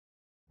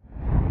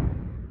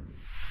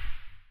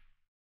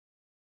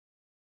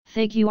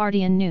The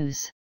Guardian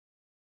News.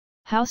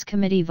 House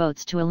committee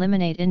votes to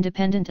eliminate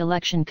Independent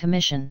Election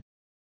Commission.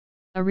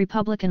 A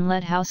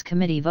Republican-led House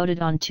committee voted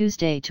on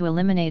Tuesday to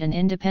eliminate an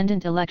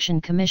independent election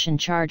commission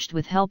charged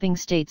with helping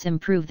states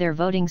improve their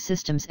voting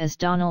systems as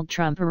Donald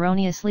Trump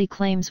erroneously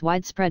claims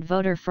widespread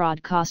voter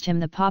fraud cost him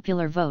the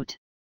popular vote.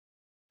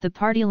 The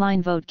party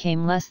line vote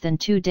came less than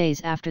 2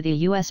 days after the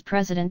U.S.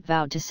 president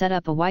vowed to set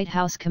up a White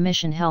House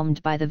commission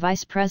helmed by the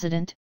Vice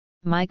President,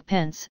 Mike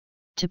Pence,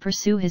 to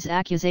pursue his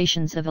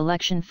accusations of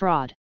election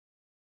fraud.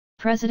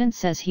 President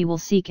says he will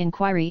seek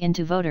inquiry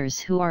into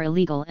voters who are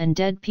illegal and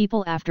dead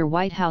people after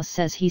White House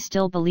says he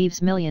still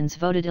believes millions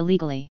voted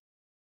illegally.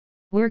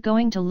 "We're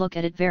going to look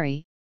at it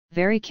very,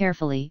 very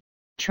carefully,"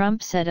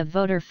 Trump said of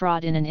voter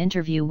fraud in an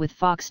interview with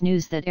Fox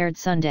News that aired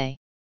Sunday.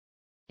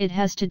 "It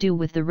has to do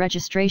with the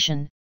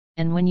registration,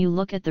 and when you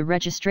look at the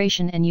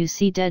registration and you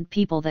see dead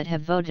people that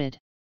have voted."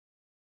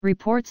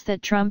 Reports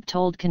that Trump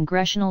told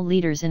congressional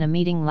leaders in a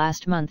meeting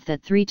last month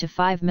that 3 to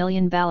 5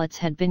 million ballots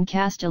had been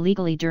cast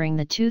illegally during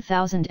the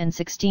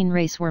 2016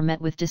 race were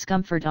met with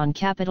discomfort on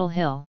Capitol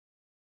Hill.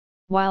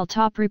 While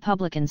top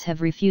Republicans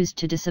have refused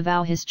to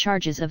disavow his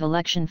charges of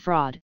election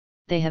fraud,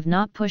 they have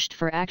not pushed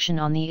for action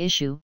on the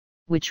issue,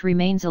 which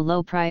remains a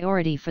low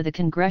priority for the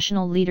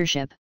congressional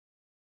leadership.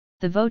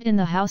 The vote in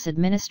the House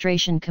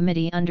Administration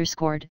Committee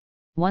underscored,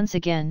 once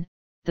again,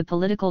 the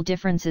political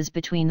differences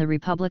between the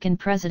Republican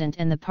president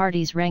and the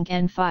party's rank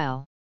and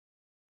file.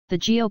 The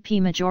GOP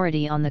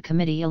majority on the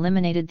committee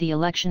eliminated the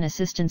Election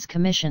Assistance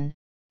Commission,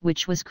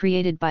 which was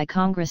created by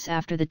Congress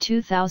after the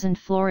 2000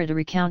 Florida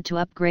recount to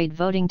upgrade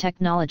voting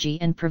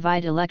technology and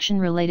provide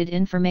election-related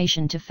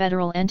information to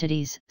federal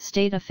entities,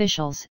 state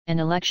officials, and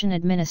election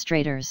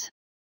administrators.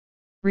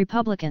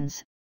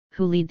 Republicans,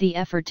 who lead the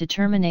effort to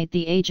terminate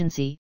the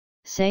agency,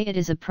 say it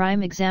is a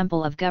prime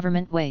example of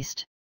government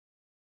waste.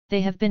 They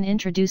have been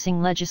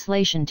introducing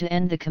legislation to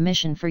end the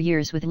commission for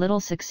years with little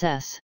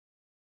success.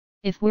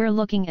 "If we're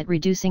looking at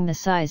reducing the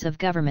size of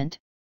government,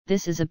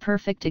 this is a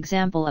perfect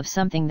example of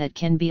something that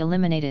can be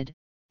eliminated,"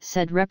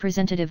 said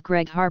Representative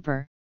Greg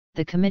Harper,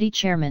 the committee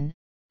chairman,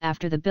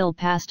 after the bill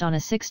passed on a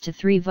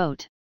 6-3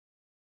 vote.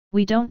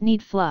 "We don't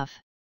need fluff."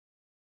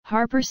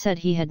 Harper said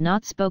he had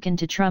not spoken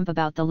to Trump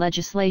about the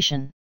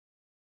legislation.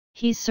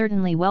 "He's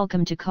certainly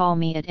welcome to call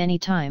me at any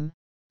time,"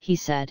 he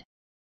said.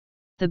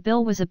 The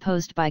bill was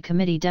opposed by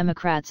committee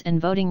Democrats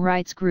and voting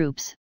rights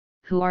groups,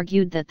 who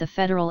argued that the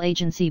federal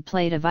agency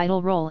played a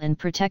vital role in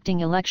protecting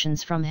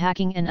elections from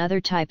hacking and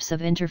other types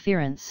of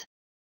interference.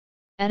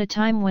 At a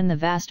time when the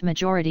vast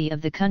majority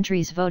of the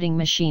country's voting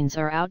machines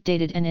are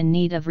outdated and in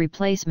need of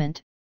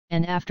replacement,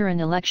 and after an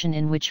election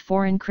in which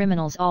foreign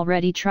criminals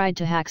already tried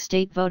to hack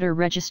state voter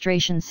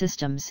registration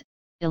systems,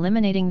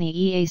 eliminating the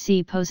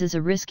EAC poses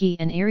a risky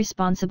and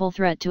irresponsible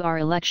threat to our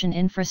election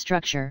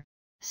infrastructure,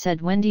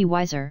 said Wendy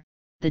Weiser,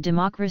 the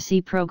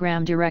Democracy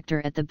Program Director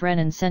at the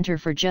Brennan Center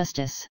for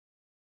Justice.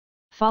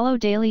 Follow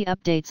daily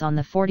updates on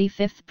the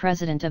 45th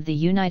President of the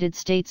United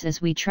States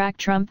as we track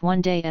Trump one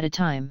day at a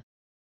time.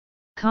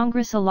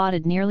 Congress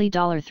allotted nearly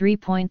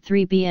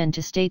 $3.3 billion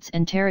to states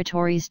and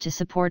territories to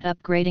support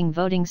upgrading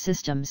voting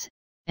systems,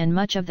 and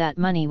much of that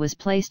money was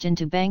placed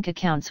into bank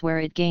accounts where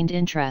it gained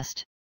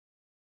interest.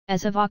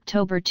 As of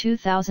October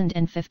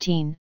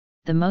 2015,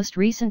 the most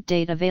recent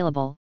date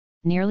available,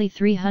 nearly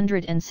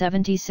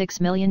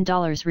 $376 million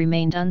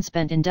remained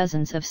unspent in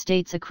dozens of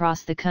states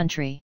across the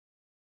country.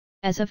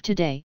 As of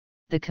today,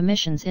 the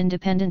Commission's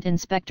independent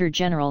Inspector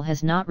General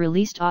has not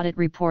released audit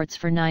reports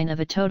for 9 of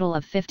a total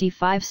of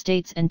 55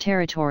 states and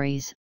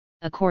territories,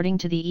 according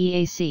to the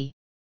EAC.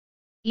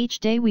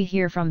 "Each day we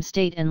hear from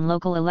state and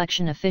local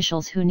election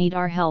officials who need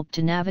our help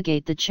to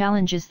navigate the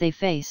challenges they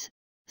face,"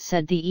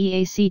 said the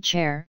EAC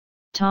chair,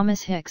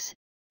 Thomas Hicks,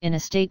 in a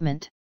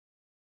statement.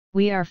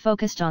 "We are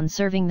focused on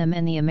serving them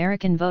and the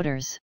American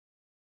voters.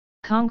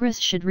 Congress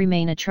should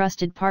remain a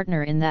trusted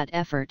partner in that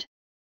effort."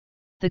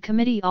 The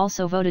committee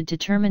also voted to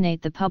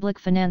terminate the public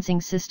financing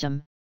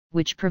system,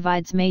 which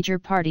provides major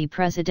party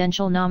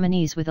presidential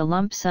nominees with a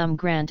lump sum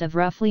grant of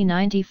roughly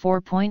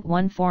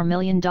 $94.14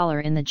 million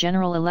in the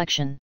general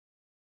election.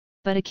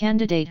 But a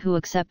candidate who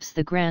accepts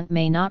the grant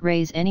may not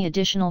raise any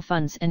additional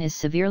funds and is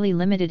severely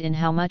limited in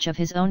how much of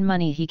his own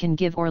money he can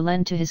give or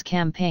lend to his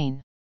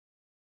campaign.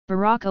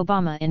 Barack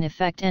Obama in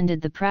effect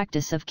ended the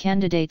practice of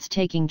candidates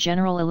taking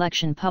general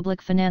election public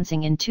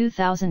financing in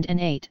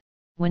 2008,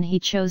 when he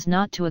chose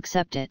not to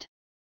accept it.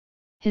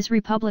 His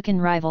Republican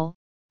rival,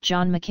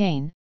 John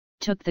McCain,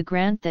 took the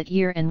grant that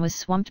year and was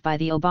swamped by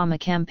the Obama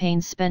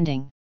campaign's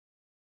spending.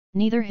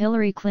 Neither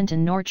Hillary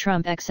Clinton nor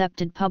Trump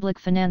accepted public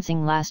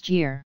financing last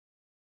year.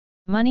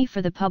 Money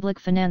for the public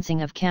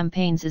financing of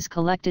campaigns is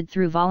collected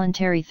through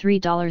voluntary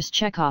 $3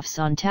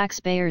 checkoffs on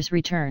taxpayers'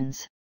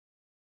 returns.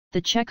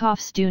 The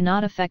checkoffs do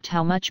not affect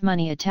how much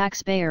money a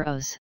taxpayer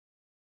owes.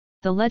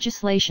 The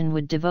legislation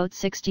would devote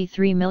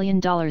 $63 million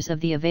of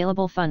the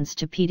available funds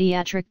to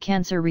pediatric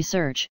cancer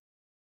research.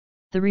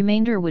 The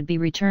remainder would be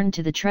returned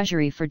to the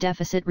Treasury for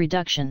deficit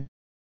reduction.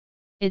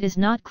 It is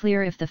not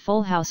clear if the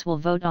full House will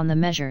vote on the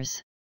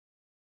measures.